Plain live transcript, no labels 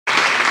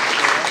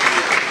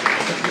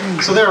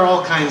So there are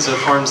all kinds of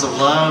forms of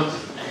love.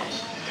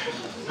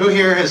 Who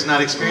here has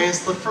not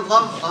experienced the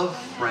love of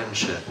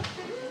friendship?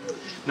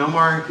 No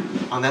more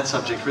on that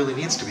subject really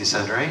needs to be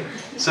said, right?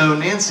 So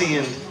Nancy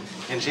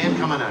and Jan,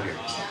 come on out here.